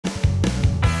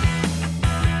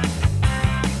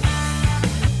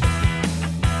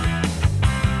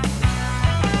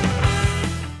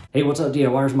Hey, what's up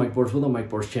DIYers? Mike Bors with the Mike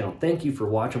Bors channel. Thank you for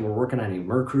watching. We're working on a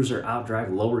Mercruiser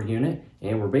outdrive lower unit,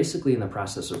 and we're basically in the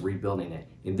process of rebuilding it.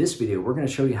 In this video, we're going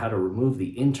to show you how to remove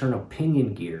the internal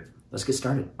pinion gear. Let's get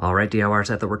started. All right, DIYers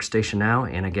at the workstation now,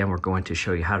 and again, we're going to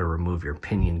show you how to remove your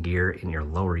pinion gear in your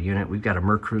lower unit. We've got a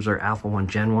Mercruiser Alpha 1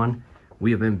 Gen 1. We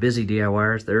have been busy,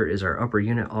 DIYers. There is our upper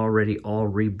unit already all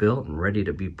rebuilt and ready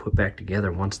to be put back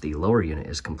together once the lower unit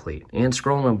is complete. And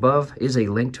scrolling above is a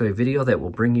link to a video that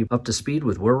will bring you up to speed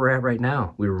with where we're at right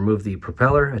now. We removed the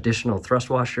propeller, additional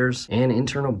thrust washers, and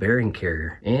internal bearing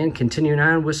carrier. And continuing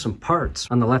on with some parts.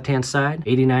 On the left-hand side,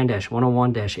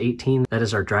 89-101-18, that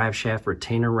is our drive shaft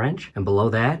retainer wrench. And below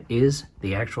that is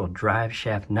the actual drive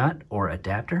shaft nut or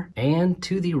adapter. And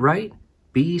to the right,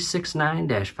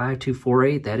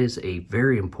 B69-5248, that is a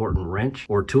very important wrench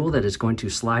or tool that is going to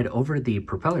slide over the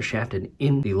propeller shaft and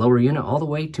in the lower unit all the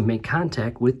way to make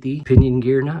contact with the pinion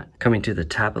gear nut. Coming to the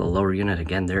top of the lower unit,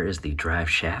 again, there is the drive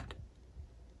shaft.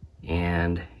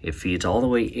 And it feeds all the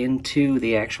way into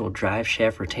the actual drive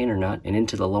shaft retainer nut and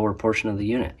into the lower portion of the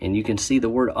unit. And you can see the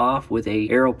word off with a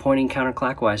arrow pointing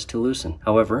counterclockwise to loosen.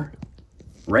 However,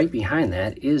 right behind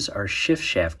that is our shift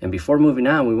shaft. And before moving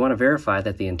on, we want to verify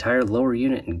that the entire lower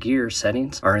unit and gear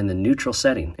settings are in the neutral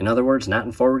setting. In other words, not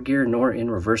in forward gear nor in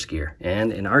reverse gear.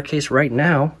 And in our case right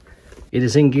now, it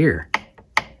is in gear.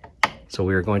 So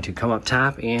we are going to come up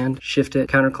top and shift it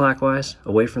counterclockwise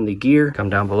away from the gear,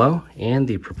 come down below, and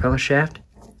the propeller shaft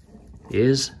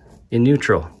is in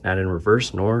neutral, not in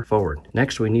reverse nor forward.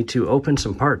 Next, we need to open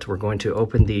some parts. We're going to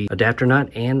open the adapter nut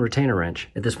and retainer wrench.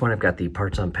 At this point, I've got the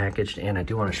parts unpackaged, and I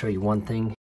do want to show you one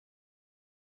thing.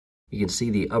 You can see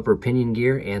the upper pinion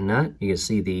gear and nut. You can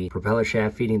see the propeller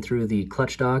shaft feeding through the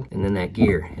clutch dog, and then that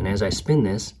gear. And as I spin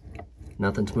this,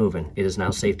 nothing's moving. It is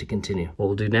now safe to continue. What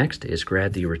we'll do next is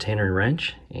grab the retainer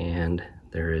wrench, and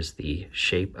there is the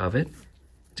shape of it.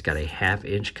 It's got a 1/2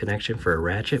 inch connection for a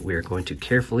ratchet. We are going to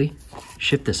carefully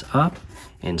shift this up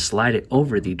and slide it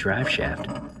over the drive shaft.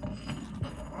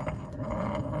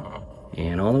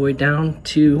 And all the way down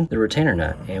to the retainer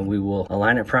nut. And we will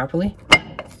align it properly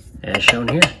as shown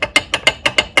here.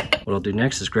 What I'll do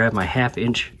next is grab my 1/2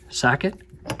 inch socket.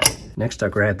 Next I'll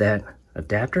grab that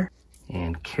adapter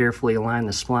and carefully align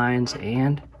the splines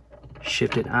and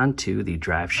shift it onto the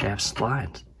drive shaft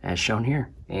splines as shown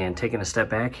here. And taking a step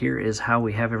back, here is how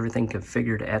we have everything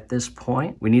configured at this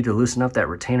point. We need to loosen up that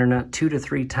retainer nut 2 to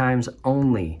 3 times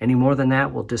only. Any more than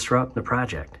that will disrupt the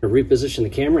project. I reposition the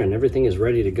camera and everything is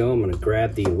ready to go. I'm going to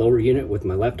grab the lower unit with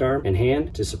my left arm and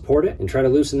hand to support it and try to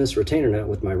loosen this retainer nut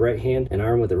with my right hand and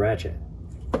arm with the ratchet.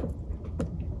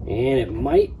 And it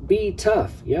might be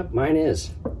tough. Yep, mine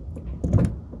is.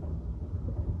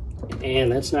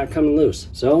 And that's not coming loose.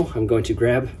 So I'm going to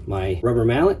grab my rubber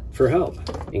mallet for help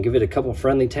and give it a couple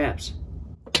friendly taps.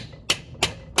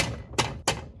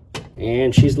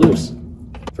 And she's loose.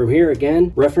 From here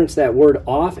again, reference that word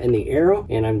off and the arrow,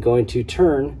 and I'm going to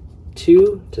turn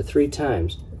 2 to 3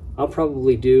 times. I'll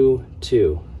probably do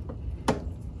 2.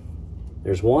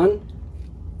 There's 1.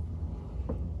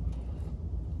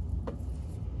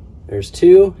 There's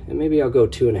 2, and maybe I'll go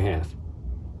 2.5.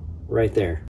 Right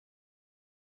there.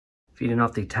 Feeding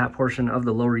off the top portion of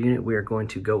the lower unit, we are going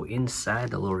to go inside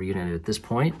the lower unit at this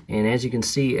point. And as you can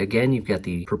see, again, you've got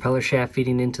the propeller shaft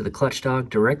feeding into the clutch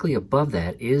dog. Directly above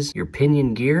that is your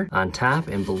pinion gear on top,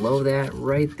 and below that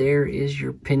right there is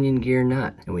your pinion gear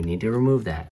nut. And we need to remove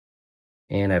that.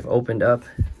 And I've opened up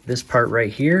this part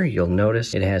right here. You'll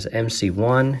notice it has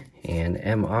MC1 and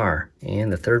MR,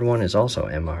 and the third one is also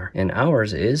MR. And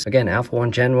ours is, again, Alpha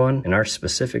 1 Gen 1, and our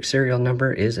specific serial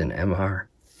number is an MR.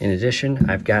 In addition,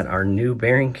 I've got our new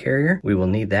bearing carrier. We will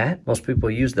need that. Most people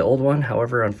use the old one.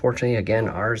 However, unfortunately, again,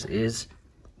 ours is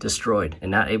destroyed and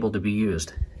not able to be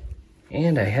used.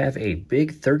 And I have a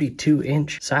big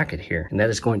 32-inch socket here, and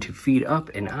that is going to feed up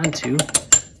and onto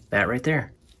that right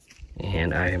there.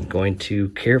 And I am going to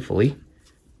carefully,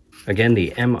 again,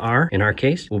 the MR in our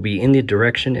case will be in the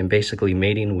direction and basically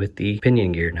mating with the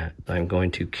pinion gear nut. I'm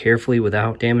going to carefully,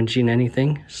 without damaging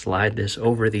anything, slide this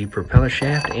over the propeller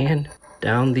shaft and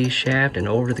down the shaft and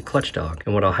over the clutch dog.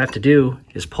 And what I'll have to do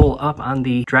is pull up on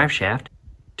the drive shaft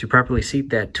to properly seat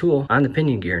that tool on the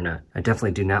pinion gear nut. I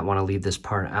definitely do not want to leave this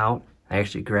part out. I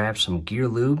actually grabbed some gear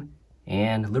lube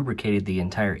and lubricated the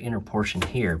entire inner portion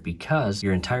here, because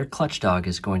your entire clutch dog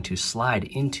is going to slide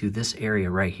into this area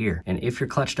right here. And if your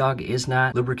clutch dog is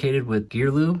not lubricated with gear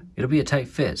lube, it'll be a tight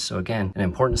fit. So again, an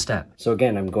important step. So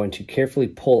again, I'm going to carefully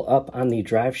pull up on the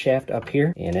drive shaft up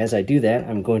here. And as I do that,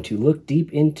 I'm going to look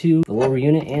deep into the lower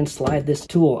unit and slide this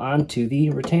tool onto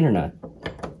the retainer nut.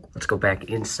 Let's go back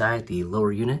inside the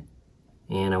lower unit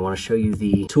and I want to show you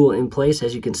the tool in place.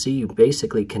 As you can see, you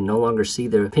basically can no longer see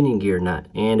the pinion gear nut.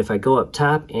 And if I go up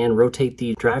top and rotate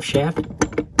the drive shaft,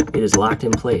 it is locked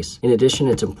in place. In addition,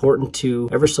 it's important to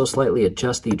ever so slightly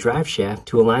adjust the drive shaft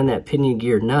to align that pinion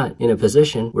gear nut in a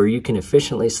position where you can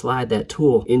efficiently slide that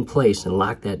tool in place and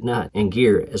lock that nut and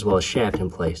gear as well as shaft in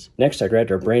place. Next, I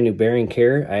grabbed our brand new bearing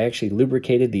carrier. I actually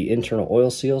lubricated the internal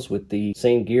oil seals with the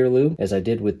same gear lube as I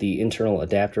did with the internal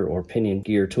adapter or pinion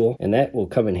gear tool, and that will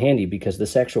come in handy because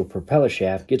this actual propeller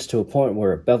shaft gets to a point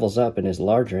where it bevels up and is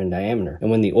larger in diameter.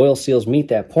 And when the oil seals meet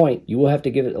that point, you will have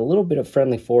to give it a little bit of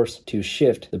friendly force to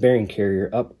shift the bearing carrier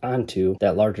up onto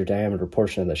that larger diameter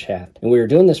portion of the shaft. And we are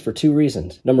doing this for two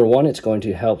reasons. Number one, it's going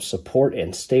to help support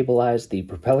and stabilize the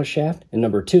propeller shaft. And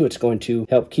number two, it's going to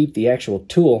help keep the actual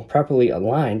tool properly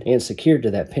aligned and secured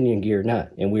to that pinion gear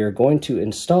nut. And we are going to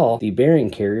install the bearing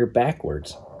carrier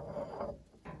backwards.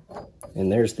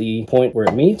 And there's the point where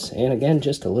it meets. And again,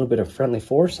 just a little bit of friendly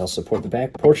force. I'll support the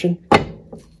back portion.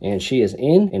 And she is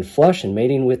in and flush and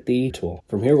mating with the tool.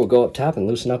 From here, we'll go up top and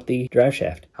loosen up the drive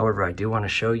shaft. However, I do want to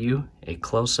show you a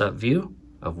close-up view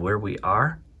of where we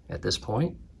are at this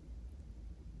point.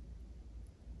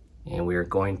 And we are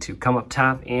going to come up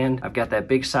top, and I've got that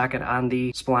big socket on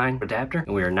the spline adapter,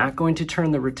 and we are not going to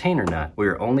turn the retainer nut. We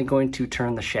are only going to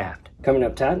turn the shaft. Coming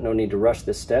up top, no need to rush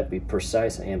this step, be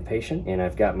precise and patient. And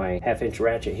I've got my 1/2-inch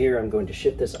ratchet here. I'm going to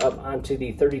shift this up onto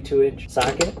the 32-inch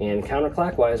socket, and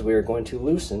counterclockwise, we are going to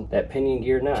loosen that pinion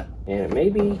gear nut. And it may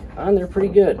be on there pretty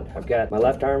good. I've got my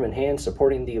left arm and hand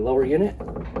supporting the lower unit.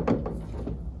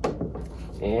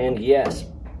 And yes,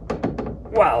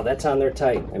 wow, that's on there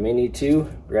tight. I may need to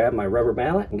grab my rubber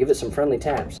mallet and give it some friendly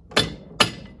taps.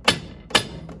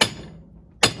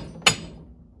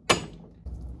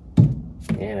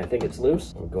 And I think it's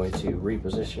loose. I'm going to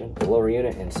reposition the lower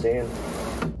unit and stand,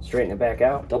 straighten it back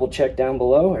out. Double check down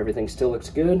below, everything still looks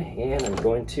good. And I'm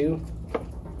going to,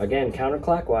 again,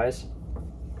 counterclockwise,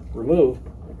 remove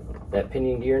that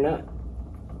pinion gear nut.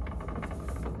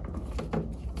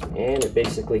 And it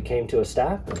basically came to a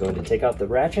stop. I'm going to take out the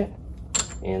ratchet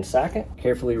and socket,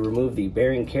 carefully remove the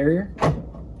bearing carrier.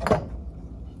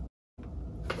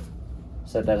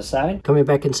 Set that aside. Coming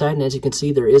back inside, and as you can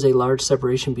see, there is a large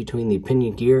separation between the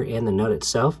pinion gear and the nut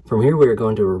itself. From here, we are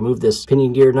going to remove this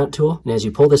pinion gear nut tool. And as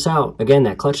you pull this out, again,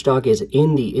 that clutch dog is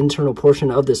in the internal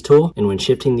portion of this tool. And when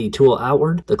shifting the tool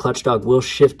outward, the clutch dog will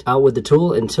shift out with the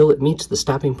tool until it meets the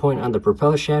stopping point on the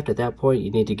propeller shaft. At that point,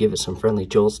 you need to give it some friendly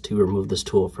jolts to remove this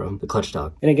tool from the clutch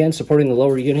dog. And again, supporting the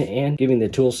lower unit and giving the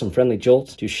tool some friendly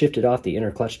jolts to shift it off the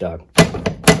inner clutch dog.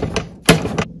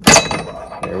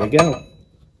 There we go.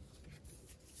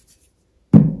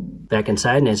 Back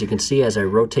inside, and as you can see, as I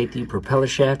rotate the propeller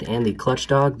shaft and the clutch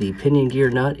dog, the pinion gear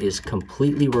nut is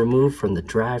completely removed from the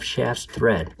drive shaft's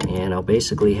thread. And I'll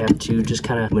basically have to just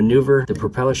kind of maneuver the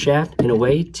propeller shaft in a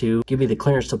way to give me the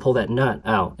clearance to pull that nut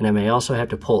out. And I may also have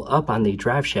to pull up on the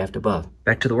drive shaft above.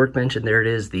 Back to the workbench, and there it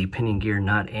is, the pinion gear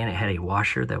nut, and it had a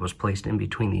washer that was placed in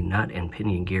between the nut and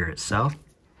pinion gear itself.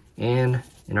 And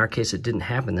in our case, it didn't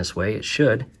happen this way. It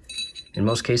should. In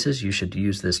most cases, you should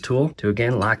use this tool to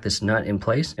again lock this nut in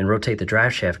place and rotate the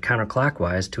drive shaft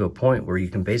counterclockwise to a point where you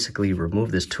can basically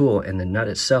remove this tool and the nut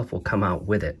itself will come out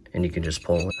with it. And you can just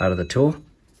pull it out of the tool.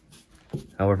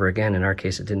 However, again, in our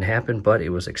case, it didn't happen, but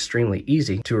it was extremely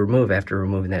easy to remove after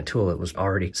removing that tool. It was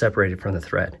already separated from the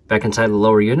thread. Back inside the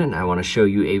lower unit, I want to show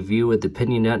you a view with the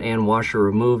pinion nut and washer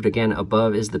removed. Again,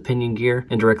 above is the pinion gear,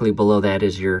 and directly below that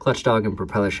is your clutch dog and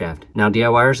propeller shaft. Now,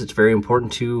 DIYers, it's very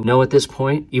important to know at this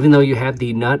point, even though you have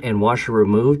the nut and washer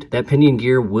removed, that pinion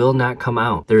gear will not come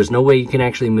out. There is no way you can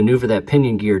actually maneuver that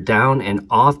pinion gear down and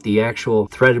off the actual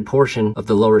threaded portion of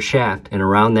the lower shaft and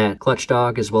around that clutch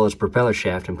dog as well as propeller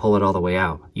shaft and pull it all the way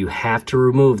out. You have to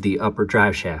remove the upper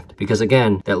drive shaft because,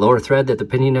 again, that lower thread that the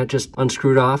pinion nut just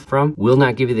unscrewed off from will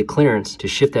not give you the clearance to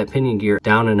shift that pinion gear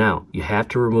down and out. You have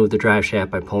to remove the drive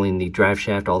shaft by pulling the drive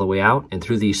shaft all the way out and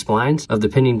through the splines of the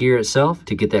pinion gear itself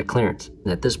to get that clearance.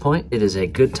 And at this point, it is a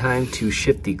good time to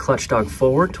shift the clutch dog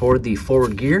forward toward the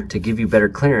forward gear to give you better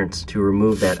clearance to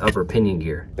remove that upper pinion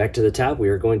gear. Back to the top, we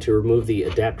are going to remove the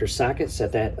adapter socket,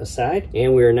 set that aside,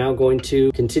 and we are now going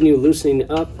to continue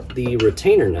loosening up the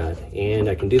retainer nut. And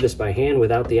I can do this by hand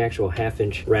without the actual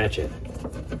 1/2-inch ratchet.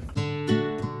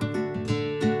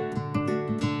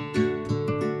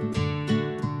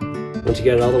 Once you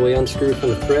get it all the way unscrewed from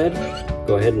the thread,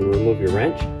 go ahead and remove your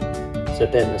wrench.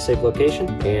 Set that in a safe location,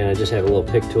 and I just have a little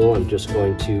pick tool. I'm just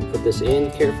going to put this in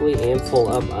carefully and pull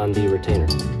up on the retainer.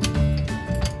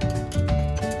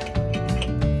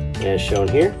 As shown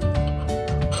here.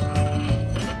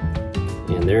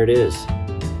 And there it is.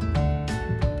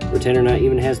 Retainer nut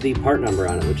even has the part number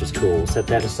on it, which is cool. We'll set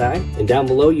that aside. And down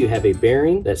below you have a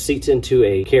bearing that seats into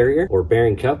a carrier or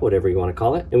bearing cup, whatever you want to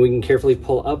call it. And we can carefully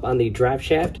pull up on the drive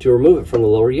shaft to remove it from the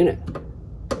lower unit.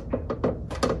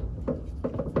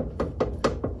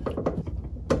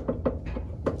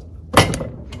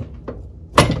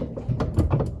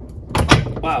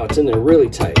 Wow, it's in there really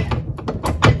tight.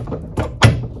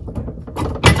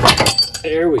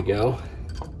 There we go.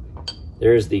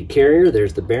 There's the carrier,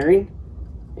 there's the bearing,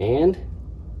 and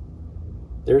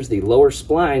there's the lower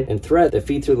spline and thread that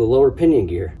feed through the lower pinion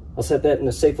gear. I'll set that in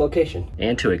a safe location.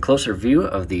 And to a closer view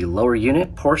of the lower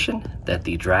unit portion that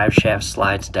the drive shaft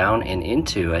slides down and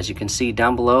into. As you can see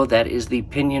down below, that is the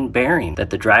pinion bearing that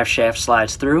the drive shaft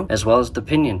slides through, as well as the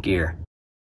pinion gear.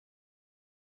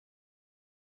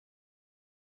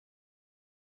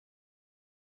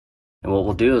 And what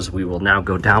we'll do is we will now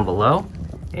go down below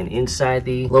and inside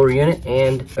the lower unit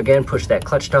and again push that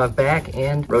clutch dog back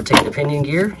and rotate the pinion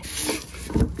gear.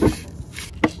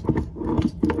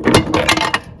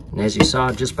 And as you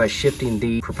saw, just by shifting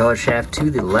the propeller shaft to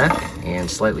the left and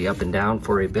slightly up and down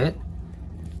for a bit,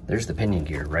 there's the pinion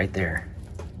gear right there.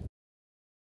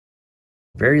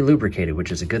 Very lubricated,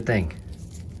 which is a good thing.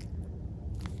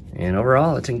 And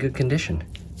overall, it's in good condition.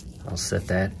 I'll set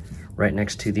that right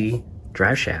next to the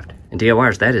drive shaft. And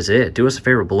DIYers, that is it. Do us a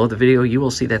favor, below the video you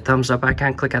will see that thumbs up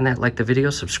icon. Click on that, like the video,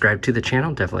 subscribe to the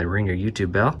channel, definitely ring your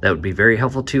YouTube bell. That would be very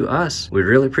helpful to us. We'd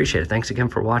really appreciate it. Thanks again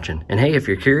for watching. And hey, if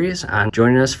you're curious on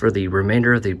joining us for the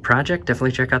remainder of the project,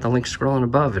 definitely check out the link scrolling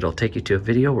above. It'll take you to a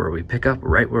video where we pick up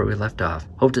right where we left off.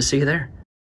 Hope to see you there.